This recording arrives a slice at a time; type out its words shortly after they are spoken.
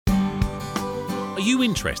Are you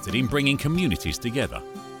interested in bringing communities together?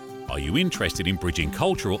 Are you interested in bridging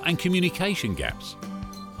cultural and communication gaps?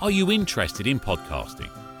 Are you interested in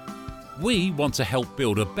podcasting? We want to help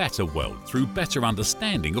build a better world through better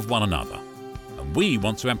understanding of one another. And we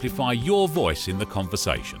want to amplify your voice in the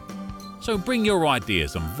conversation. So bring your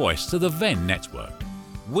ideas and voice to the Venn network.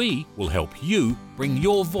 We will help you bring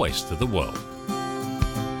your voice to the world.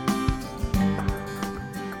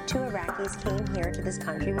 Two Iraqis came here to this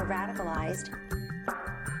country, were radicalized.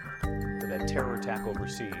 For that terror attack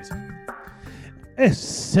overseas.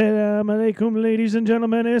 Assalamu alaikum, ladies and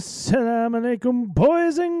gentlemen. Assalamu alaikum,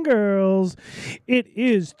 boys and girls. It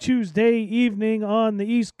is Tuesday evening on the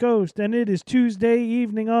East Coast, and it is Tuesday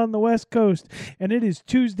evening on the West Coast, and it is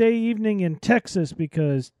Tuesday evening in Texas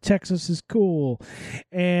because Texas is cool.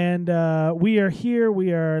 And we are here.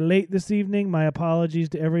 We are late this evening. My apologies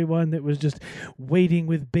to everyone that was just waiting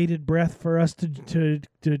with bated breath for us to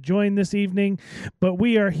join this evening. But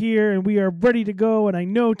we are here, and we are ready to go, and I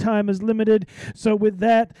know time is limited. So with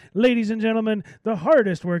that, ladies and gentlemen, the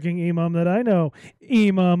hardest working Imam that I know,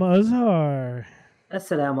 Imam Azhar.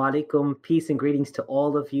 Assalamu alaikum. Peace and greetings to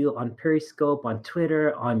all of you on Periscope, on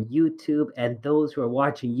Twitter, on YouTube, and those who are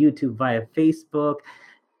watching YouTube via Facebook.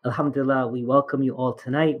 Alhamdulillah, we welcome you all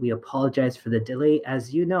tonight. We apologize for the delay.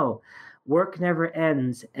 As you know, work never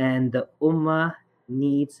ends, and the Ummah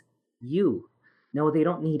needs you. No, they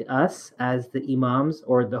don't need us as the Imams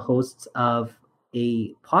or the hosts of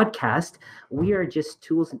a podcast. We are just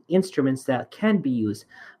tools and instruments that can be used.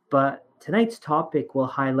 But tonight's topic will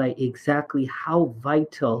highlight exactly how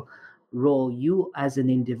vital role you as an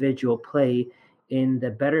individual play in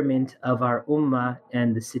the betterment of our ummah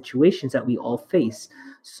and the situations that we all face.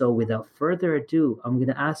 So without further ado, I'm going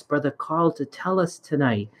to ask Brother Carl to tell us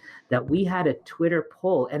tonight that we had a Twitter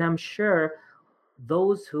poll, and I'm sure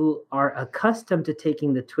those who are accustomed to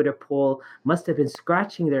taking the Twitter poll must have been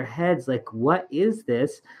scratching their heads like, what is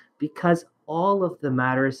this? Because all of the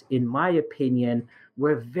matters, in my opinion,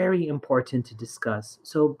 were very important to discuss.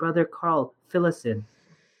 So, Brother Carl, fill us in.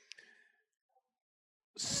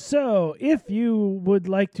 So, if you would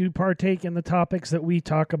like to partake in the topics that we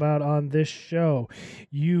talk about on this show,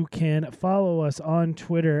 you can follow us on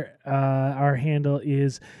Twitter. Our handle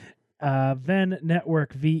is Venn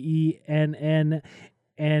Network, VENN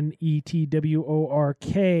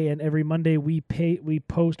NETWORK, and every Monday we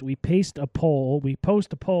post a poll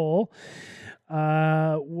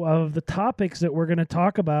of the topics that we're going to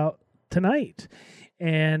talk about tonight.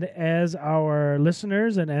 And as our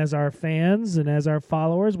listeners and as our fans and as our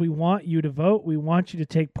followers, we want you to vote. We want you to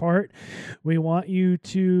take part. We want you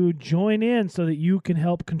to join in so that you can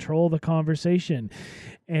help control the conversation.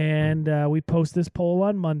 And we post this poll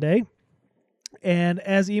on Monday. And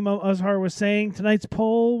as Imam Azhar was saying, tonight's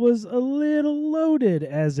poll was a little loaded,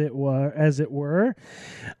 as it were.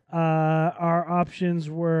 Our options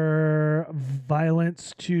were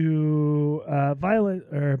violations to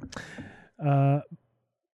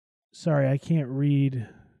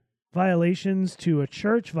a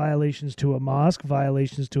church, violations to a mosque,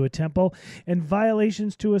 violations to a temple, and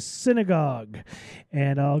violations to a synagogue.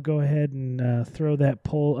 And I'll go ahead and throw that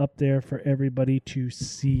poll up there for everybody to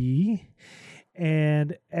see.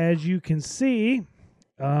 And as you can see,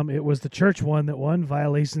 it was the church one that won,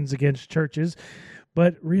 violations against churches.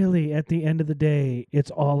 But really, at the end of the day, it's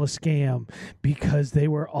all a scam because they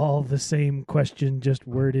were all the same question, just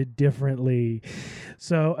worded differently.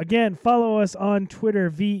 So again, follow us on Twitter,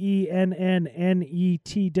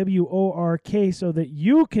 VENNNETWORK, so that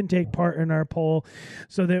you can take part in our poll,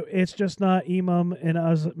 so that it's just not Imam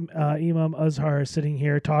Azhar sitting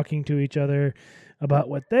here talking to each other about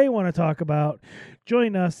what they want to talk about.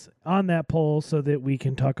 Join us on that poll so that we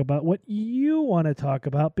can talk about what you want to talk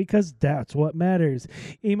about, because that's what matters.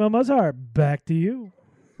 Imam Azhar, back to you.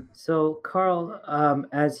 So, Carl,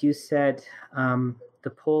 as you said,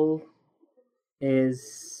 the poll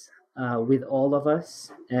is with all of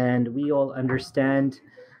us, and we all understand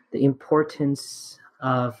the importance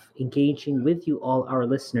of engaging with you all, our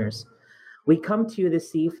listeners. We come to you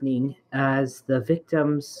this evening as the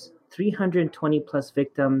victims, 320 plus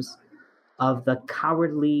victims of the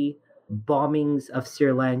cowardly bombings of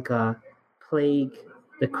Sri Lanka plague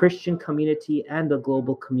the Christian community and the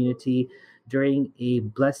global community during a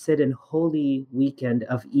blessed and holy weekend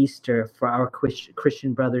of Easter for our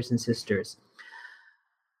Christian brothers and sisters.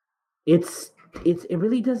 It's it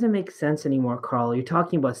really doesn't make sense anymore, Carl. You're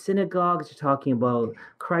talking about synagogues, you're talking about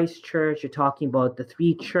Christ Church, you're talking about the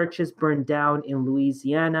 3 churches burned down in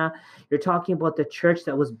Louisiana, you're talking about the church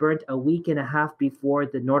that was burnt a week and a half before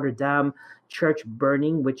the Notre Dame church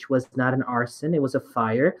burning, which was not an arson, it was a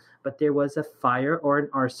fire, but there was a fire or an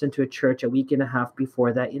arson to a church a week and a half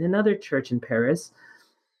before that in another church in Paris.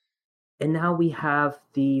 And now we have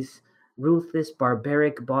these ruthless,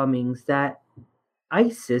 barbaric bombings that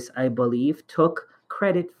ISIS, I believe, took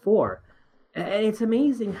credit for. And it's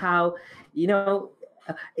amazing how,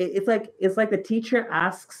 it's like the teacher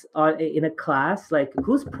asks in a class, like,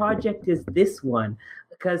 whose project is this one?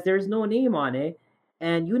 Because there's no name on it,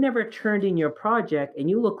 and you never turned in your project, and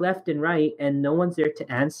you look left and right, and no one's there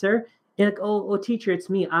to answer. You're like, oh, teacher, it's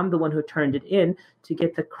me. I'm the one who turned it in to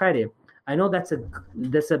get the credit. I know that's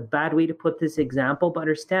a bad way to put this example, but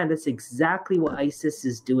understand that's exactly what ISIS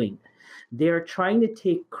is doing. They're trying to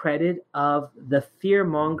take credit of the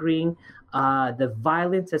fear-mongering, the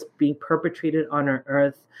violence that's being perpetrated on our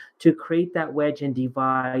earth to create that wedge and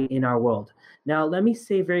divide in our world. Now, let me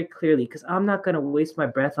say very clearly, because I'm not going to waste my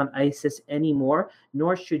breath on ISIS anymore,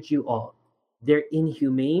 nor should you all. They're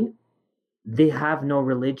inhumane. They have no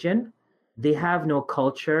religion. They have no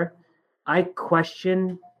culture. I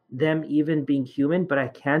question them even being human, but I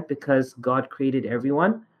can't because God created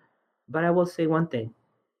everyone. But I will say one thing.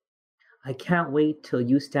 I can't wait till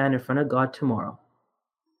you stand in front of God tomorrow.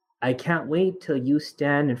 I can't wait till you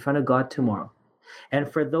stand in front of God tomorrow. And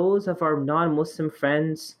for those of our non-Muslim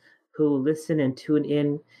friends who listen and tune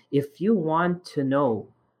in, if you want to know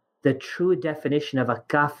the true definition of a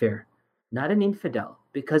kafir, not an infidel,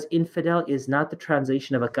 because infidel is not the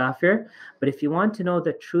translation of a kafir, but if you want to know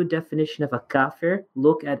the true definition of a kafir,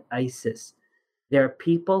 look at ISIS. There are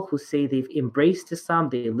people who say they've embraced Islam,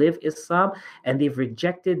 they live Islam, and they've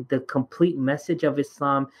rejected the complete message of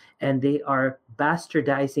Islam, and they are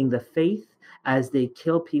bastardizing the faith as they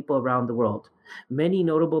kill people around the world. Many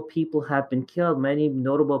notable people have been killed, many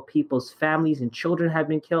notable people's families and children have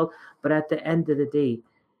been killed, but at the end of the day,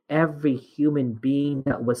 every human being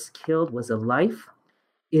that was killed was a life,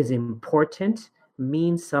 is important,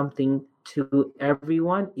 means something to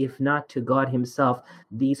everyone, if not to God himself.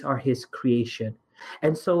 These are his creation.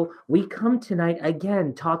 And so we come tonight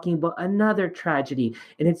again talking about another tragedy.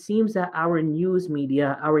 And it seems that our news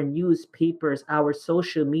media, our newspapers, our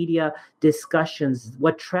social media discussions,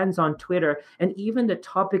 what trends on Twitter, and even the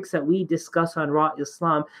topics that we discuss on Raw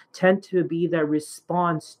Islam tend to be the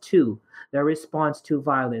response to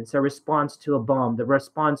violence, the response to a bomb, the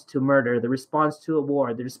response to murder, the response to a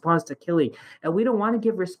war, the response to killing. And we don't want to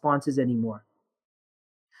give responses anymore.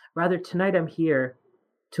 Rather, tonight I'm here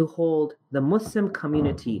to hold the Muslim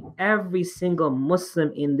community, every single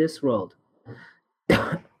Muslim in this world,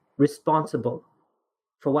 responsible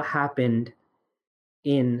for what happened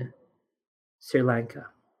in Sri Lanka.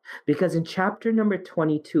 Because in chapter number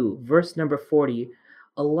 22, verse number 40,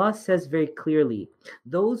 Allah says very clearly,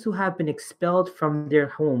 those who have been expelled from their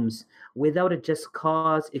homes without a just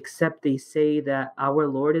cause, except they say that our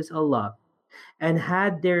Lord is Allah, and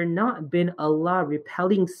had there not been Allah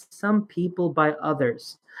repelling some people by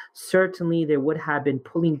others, certainly there would have been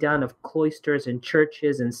pulling down of cloisters and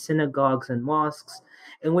churches and synagogues and mosques,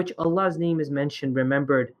 in which Allah's name is mentioned,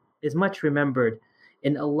 is much remembered,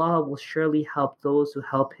 and Allah will surely help those who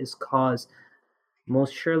help his cause.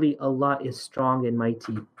 Most surely Allah is strong and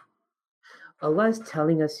mighty. Allah is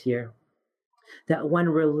telling us here that when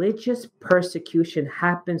religious persecution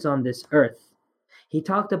happens on this earth, he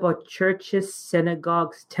talked about churches,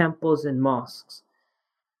 synagogues, temples, and mosques.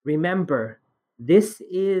 Remember, this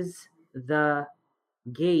is the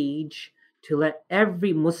gauge to let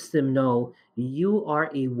every Muslim know you are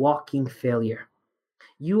a walking failure.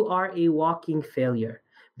 You are a walking failure.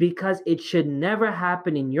 Because it should never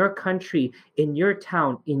happen in your country, in your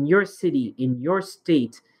town, in your city, in your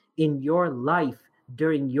state, in your life,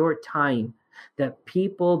 during your time, that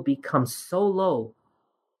people become so low,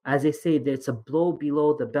 as they say, that it's a blow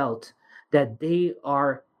below the belt, that they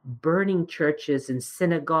are burning churches and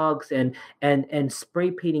synagogues and spray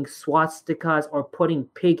painting swastikas, or putting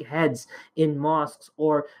pig heads in mosques,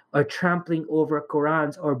 or trampling over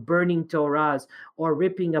Qurans, or burning Torahs, or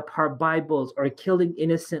ripping apart Bibles, or killing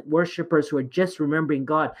innocent worshippers who are just remembering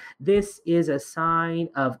God. This is a sign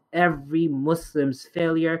of every Muslim's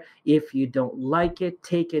failure. If you don't like it,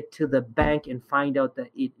 take it to the bank and find out that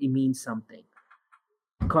it means something.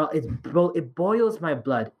 Carl, it boils my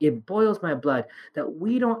blood. It boils my blood that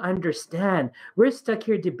we don't understand. We're stuck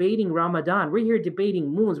here debating Ramadan. We're here debating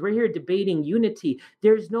moons. We're here debating unity.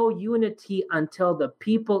 There's no unity until the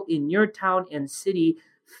people in your town and city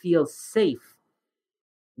feel safe.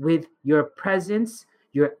 with your presence,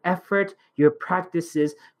 your effort, your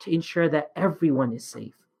practices to ensure that everyone is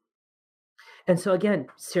safe. And so again,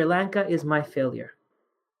 Sri Lanka is my failure.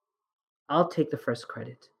 I'll take the first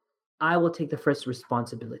credit. I will take the first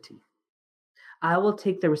responsibility. I will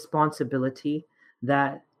take the responsibility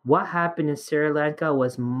that what happened in Sri Lanka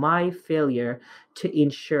was my failure to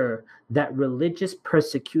ensure that religious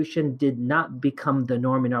persecution did not become the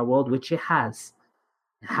norm in our world, which it has.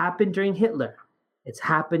 It happened during Hitler. It's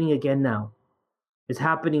happening again now. It's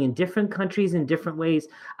happening in different countries in different ways.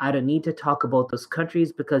 I don't need to talk about those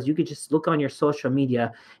countries because you could just look on your social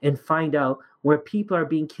media and find out where people are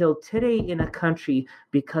being killed today in a country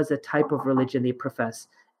because of the type of religion they profess.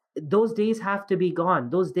 Those days have to be gone.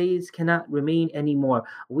 Those days cannot remain anymore.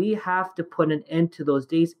 We have to put an end to those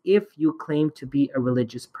days if you claim to be a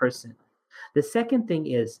religious person. The second thing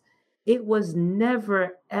is, it was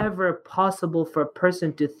never, ever possible for a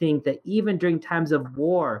person to think that even during times of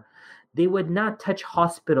war, they would not touch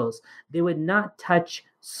hospitals, they would not touch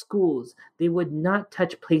schools, they would not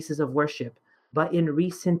touch places of worship. But in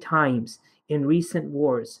recent times, in recent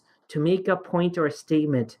wars, to make a point or a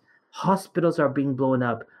statement, hospitals are being blown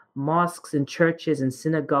up, mosques and churches and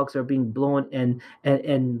synagogues are being blown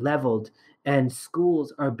and leveled, and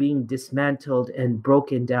schools are being dismantled and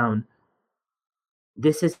broken down.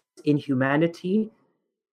 This is inhumanity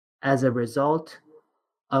as a result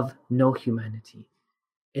of no humanity.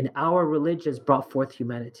 And our religions brought forth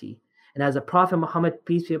humanity. And as the Prophet Muhammad,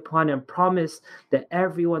 peace be upon him, promised that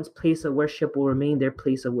everyone's place of worship will remain their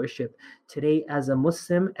place of worship. Today, as a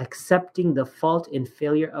Muslim, accepting the fault and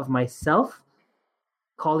failure of myself,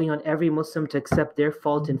 calling on every Muslim to accept their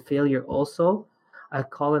fault and failure also, I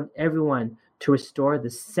call on everyone to restore the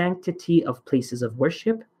sanctity of places of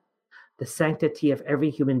worship, the sanctity of every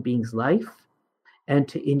human being's life, and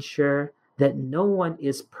to ensure that no one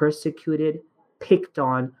is persecuted, picked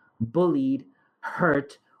on, bullied,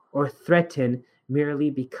 hurt, or threatened merely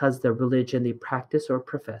because the religion they practice or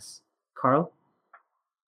profess. Carl?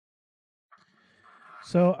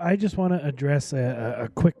 So I just want to address a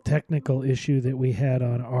quick technical issue that we had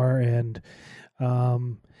on our end.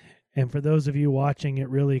 And for those of you watching, it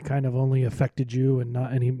really kind of only affected you and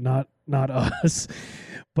not us.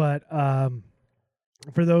 But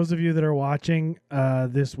for those of you that are watching,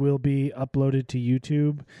 this will be uploaded to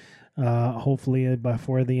YouTube. Hopefully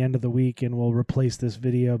before the end of the week, and we'll replace this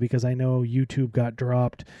video because I know YouTube got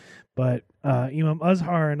dropped, but Imam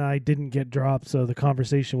Azhar and I didn't get dropped, so the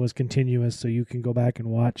conversation was continuous, so you can go back and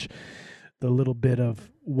watch the little bit of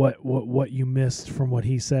what you missed from what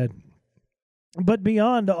he said. But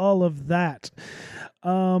beyond all of that, you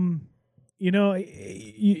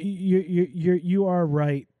are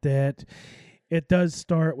right that it does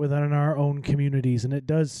start within our own communities, and it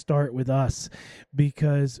does start with us,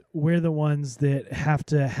 because we're the ones that have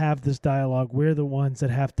to have this dialogue. We're the ones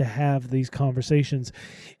that have to have these conversations,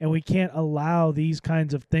 and we can't allow these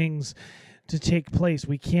kinds of things to take place.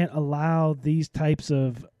 We can't allow these types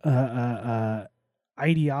of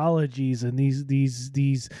ideologies and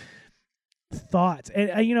these thoughts.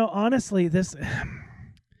 And honestly, this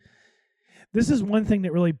is one thing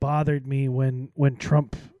that really bothered me when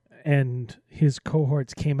Trump and his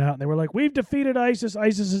cohorts came out and they were like, we've defeated ISIS.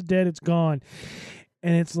 ISIS is dead. It's gone.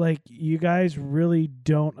 And it's like, you guys really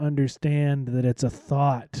don't understand that it's a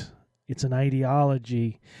thought. It's an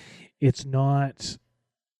ideology. It's not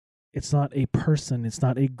a person. It's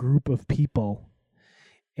not a group of people.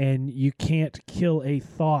 And you can't kill a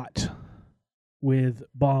thought with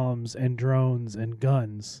bombs and drones and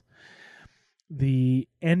guns. The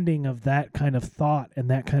ending of that kind of thought and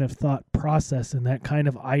that kind of thought process and that kind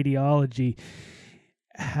of ideology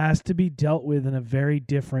has to be dealt with in a very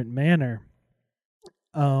different manner.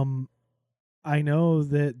 I know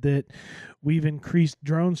that we've increased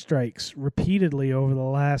drone strikes repeatedly over the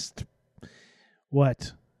last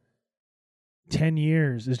 10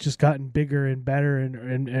 years. It's just gotten bigger and better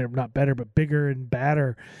and not better, but bigger and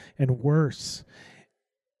badder and worse.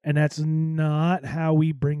 And that's not how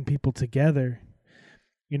we bring people together.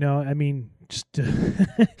 Just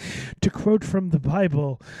to quote from the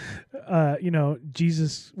Bible,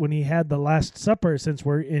 Jesus, when he had the Last Supper, since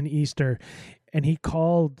we're in Easter, and he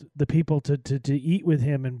called the people to eat with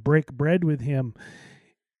him and break bread with him,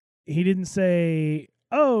 he didn't say,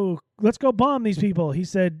 oh, let's go bomb these people. He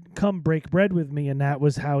said, come break bread with me. And that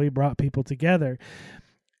was how he brought people together.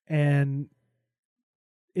 And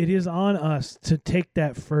it is on us to take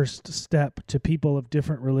that first step to people of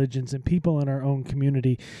different religions and people in our own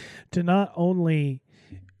community to not only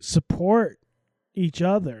support each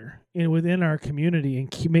other within our community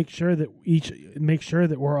and make sure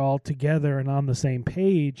that we're all together and on the same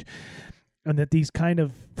page, and that these kind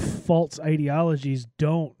of false ideologies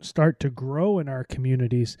don't start to grow in our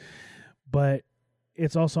communities. But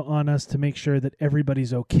it's also on us to make sure that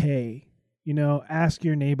everybody's okay. Ask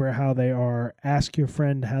your neighbor how they are, ask your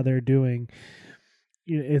friend how they're doing.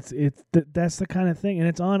 That's the kind of thing, and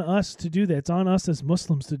it's on us to do that. It's on us as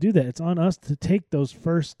Muslims to do that. It's on us to take those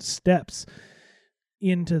first steps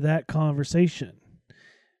into that conversation.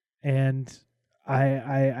 And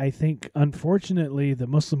I think, unfortunately, the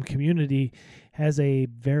Muslim community has a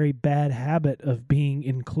very bad habit of being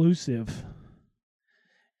inclusive.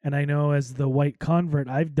 And I know as the white convert,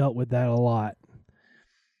 I've dealt with that a lot.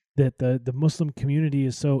 That the Muslim community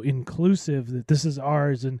is so inclusive that this is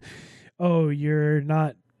ours, and you're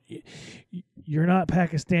not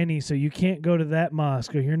Pakistani, so you can't go to that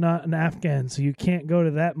mosque, or you're not an Afghan, so you can't go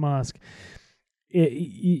to that mosque.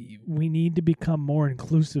 We need to become more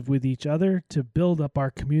inclusive with each other to build up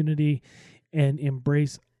our community and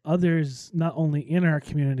embrace others, not only in our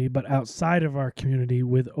community, but outside of our community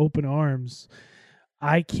with open arms.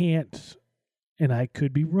 I can't, and I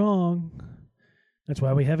could be wrong. That's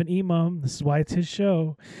why we have an imam. This is why it's his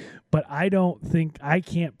show. But I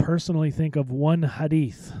can't personally think of one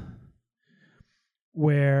hadith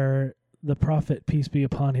where the Prophet, peace be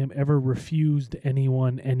upon him, ever refused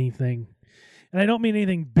anyone anything. And I don't mean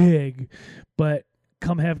anything big, but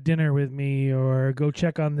come have dinner with me or go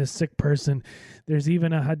check on this sick person. There's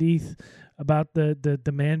even a hadith about the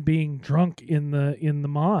man being drunk in the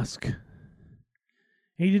mosque.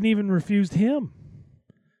 He didn't even refuse him.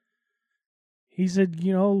 He said,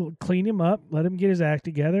 clean him up, let him get his act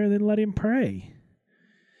together, and then let him pray.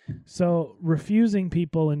 So refusing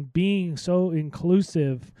people and being so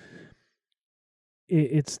inclusive,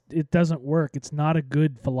 it doesn't work. It's not a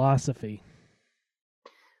good philosophy.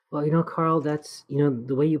 Well, Carl, that's,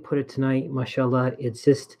 the way you put it tonight, mashallah, it's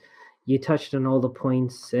just, you touched on all the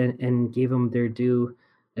points and gave them their due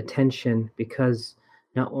attention, because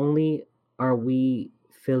not only are we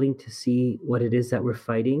failing to see what it is that we're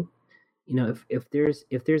fighting, if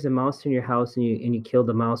there's a mouse in your house and you kill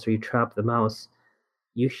the mouse or you trap the mouse,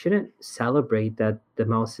 you shouldn't celebrate that the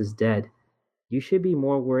mouse is dead. You should be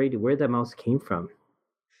more worried where the mouse came from.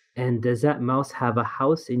 And does that mouse have a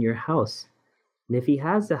house in your house? And if he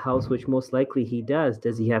has a house, which most likely he does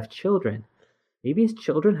he have children? Maybe his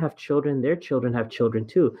children have children, their children have children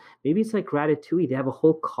too. Maybe it's like Ratatouille. They have a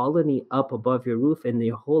whole colony up above your roof, and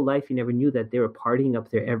your whole life you never knew that they were partying up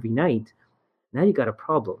there every night. Now you got a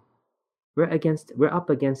problem. We're up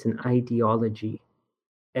against an ideology.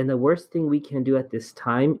 And the worst thing we can do at this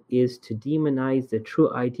time is to demonize the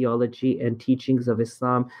true ideology and teachings of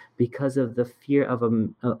Islam because of the fear of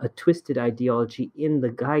a twisted ideology in the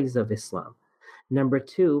guise of Islam. Number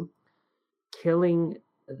two,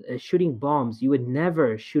 shooting bombs. You would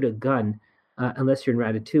never shoot a gun unless you're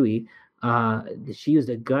in Ratatouille. She used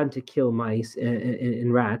a gun to kill mice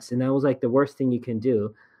and rats, and that was like the worst thing you can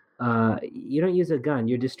do. You don't use a gun.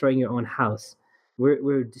 You're destroying your own house.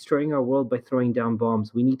 We're destroying our world by throwing down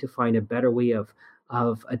bombs. We need to find a better way of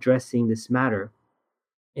addressing this matter.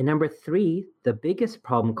 And number three, the biggest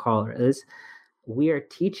problem, Carl, is we are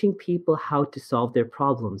teaching people how to solve their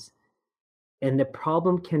problems. And the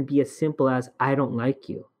problem can be as simple as, I don't like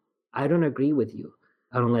you. I don't agree with you.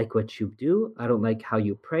 I don't like what you do. I don't like how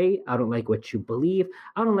you pray. I don't like what you believe.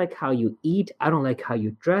 I don't like how you eat. I don't like how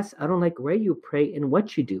you dress. I don't like where you pray and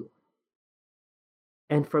what you do.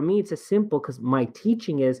 And for me, it's as simple, because my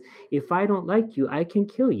teaching is, if I don't like you, I can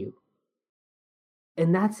kill you.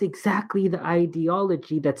 And that's exactly the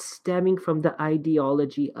ideology that's stemming from the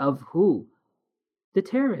ideology of who? The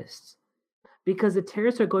terrorists. Because the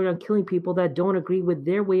terrorists are going around killing people that don't agree with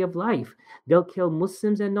their way of life. They'll kill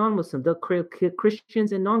Muslims and non-Muslims. They'll kill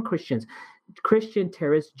Christians and non-Christians. Christian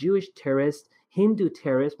terrorists, Jewish terrorists, Hindu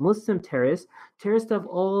terrorists, Muslim terrorists, terrorists of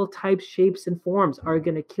all types, shapes, and forms are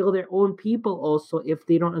going to kill their own people also if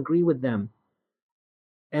they don't agree with them.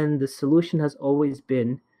 And the solution has always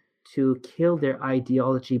been to kill their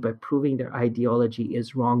ideology by proving their ideology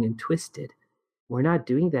is wrong and twisted. We're not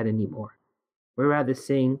doing that anymore. We're rather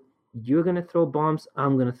saying, you're going to throw bombs,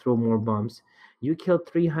 I'm going to throw more bombs. You killed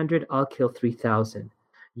 300, I'll kill 3,000.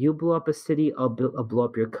 You blow up a city, I'll blow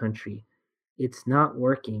up your country. It's not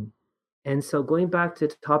working. And so going back to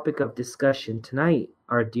the topic of discussion tonight,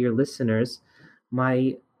 our dear listeners,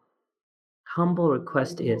 my humble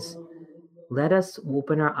request is, let us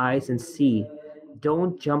open our eyes and see.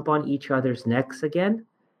 Don't jump on each other's necks again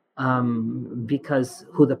because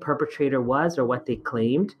who the perpetrator was or what they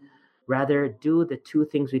claimed. Rather, do the two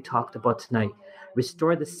things we talked about tonight.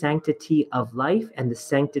 Restore the sanctity of life and the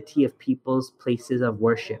sanctity of people's places of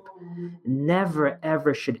worship. Never,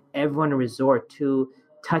 ever should everyone resort to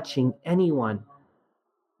touching anyone,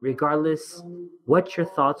 regardless what your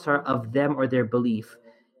thoughts are of them or their belief.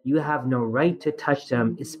 You have no right to touch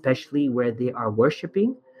them, especially where they are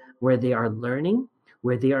worshiping, where they are learning,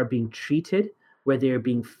 where they are being treated, where they are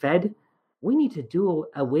being fed. We need to do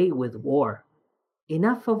away with war.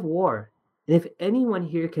 Enough of war. And if anyone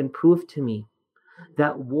here can prove to me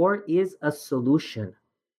that war is a solution,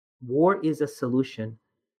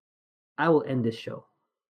 I will end this show.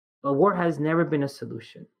 But war has never been a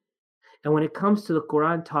solution. And when it comes to the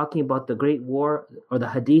Quran talking about the Great War, or the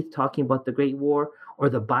Hadith talking about the Great War, or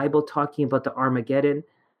the Bible talking about the Armageddon,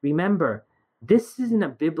 remember, this isn't a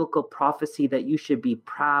biblical prophecy that you should be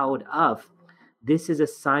proud of. This is a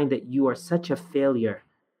sign that you are such a failure,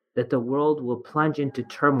 that the world will plunge into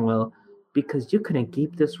turmoil because you couldn't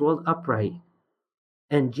keep this world upright.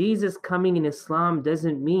 And Jesus coming in Islam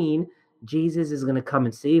doesn't mean Jesus is going to come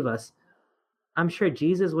and save us. I'm sure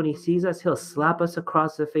Jesus, when he sees us, he'll slap us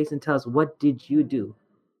across the face and tell us, what did you do?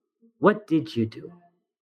 What did you do?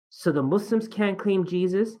 So the Muslims can't claim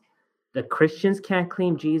Jesus, the Christians can't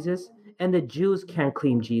claim Jesus, and the Jews can't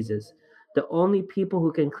claim Jesus. The only people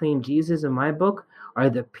who can claim Jesus in my book are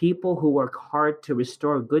the people who work hard to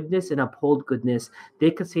restore goodness and uphold goodness.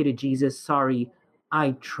 They could say to Jesus, sorry,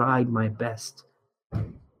 I tried my best.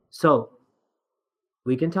 So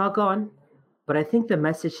we can talk on, but I think the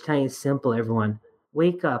message tonight is simple, everyone.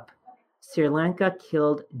 Wake up. Sri Lanka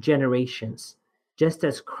killed generations, just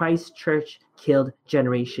as Christ Church killed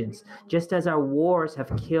generations, just as our wars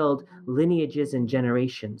have killed lineages and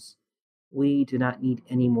generations. We do not need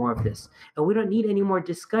any more of this. And we don't need any more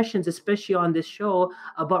discussions, especially on this show,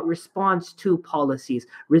 about response to policies,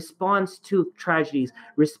 response to tragedies,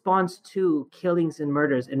 response to killings and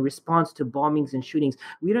murders, and response to bombings and shootings.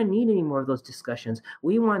 We don't need any more of those discussions.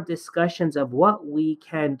 We want discussions of what we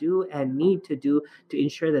can do and need to do to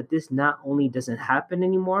ensure that this not only doesn't happen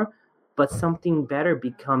anymore, but something better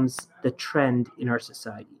becomes the trend in our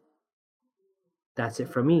society. That's it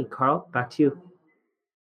for me. Carl, back to you.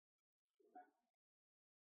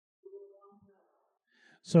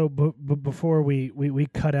 So before we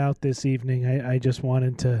cut out this evening, I just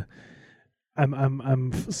wanted to.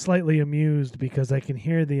 I'm slightly amused because I can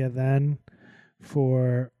hear the adhan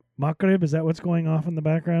for Maghrib. Is that what's going off in the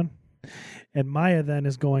background? And my adhan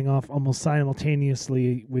is going off almost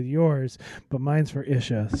simultaneously with yours, but mine's for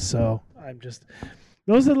Isha. So I'm just.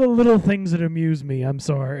 Those are the little things that amuse me. I'm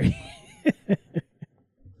sorry.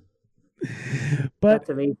 But that's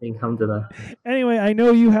amazing. Alhamdulillah. Anyway, I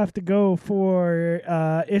know you have to go for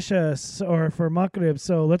Isha or for Maghrib,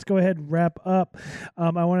 so let's go ahead and wrap up.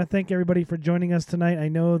 I want to thank everybody for joining us tonight. I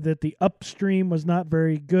know that the upstream was not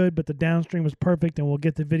very good, but the downstream was perfect, and we'll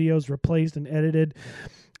get the videos replaced and edited.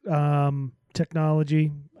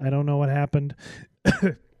 Technology, I don't know what happened.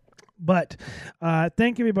 But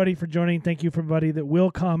thank everybody for joining. Thank you for everybody that will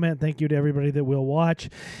comment. Thank you to everybody that will watch.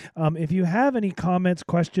 If you have any comments,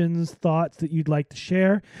 questions, thoughts that you'd like to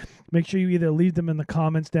share, make sure you either leave them in the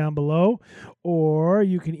comments down below, or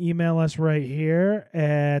you can email us right here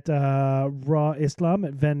at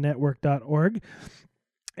rawislam@vennetwork.org.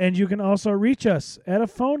 And you can also reach us at a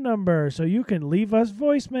phone number, so you can leave us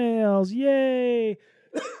voicemails. Yay!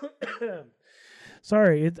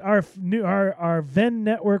 Sorry, it's our Venn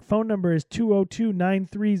Network phone number is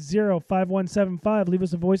 202-930-5175. Leave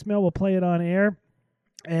us a voicemail. We'll play it on air.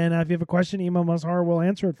 And if you have a question, email Mazhar. We'll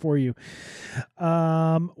answer it for you.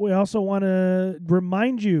 We also want to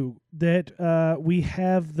remind you that we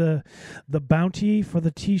have the bounty for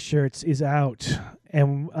the T-shirts is out.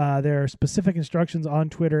 And there are specific instructions on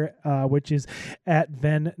Twitter, which is at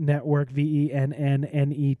Venn Network,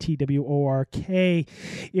 VENNNETWORK.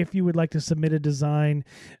 If you would like to submit a design,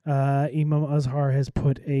 Imam Azhar has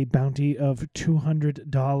put a bounty of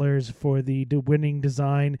 $200 for the winning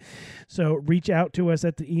design. So reach out to us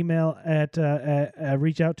at the email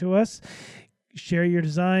reach out to us. Share your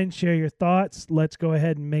design, share your thoughts. Let's go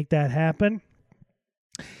ahead and make that happen.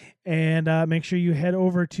 And make sure you head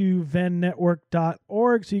over to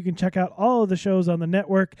vennetwork.org so you can check out all of the shows on the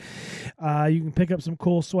network. You can pick up some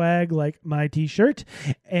cool swag like my t-shirt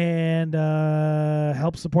and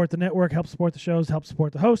help support the network, help support the shows, help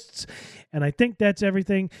support the hosts. And I think that's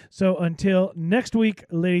everything. So until next week,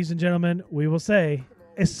 ladies and gentlemen, we will say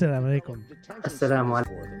Assalamu alaikum. Assalamu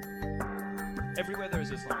alaikum. Everywhere there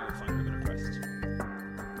is Islam, you'll find women oppressed.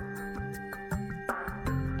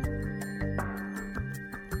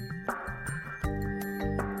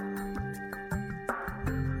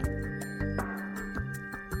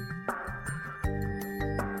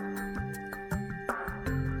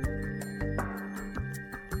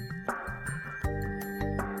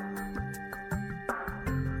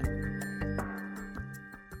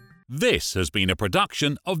 This has been a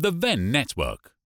production of the Venn Network.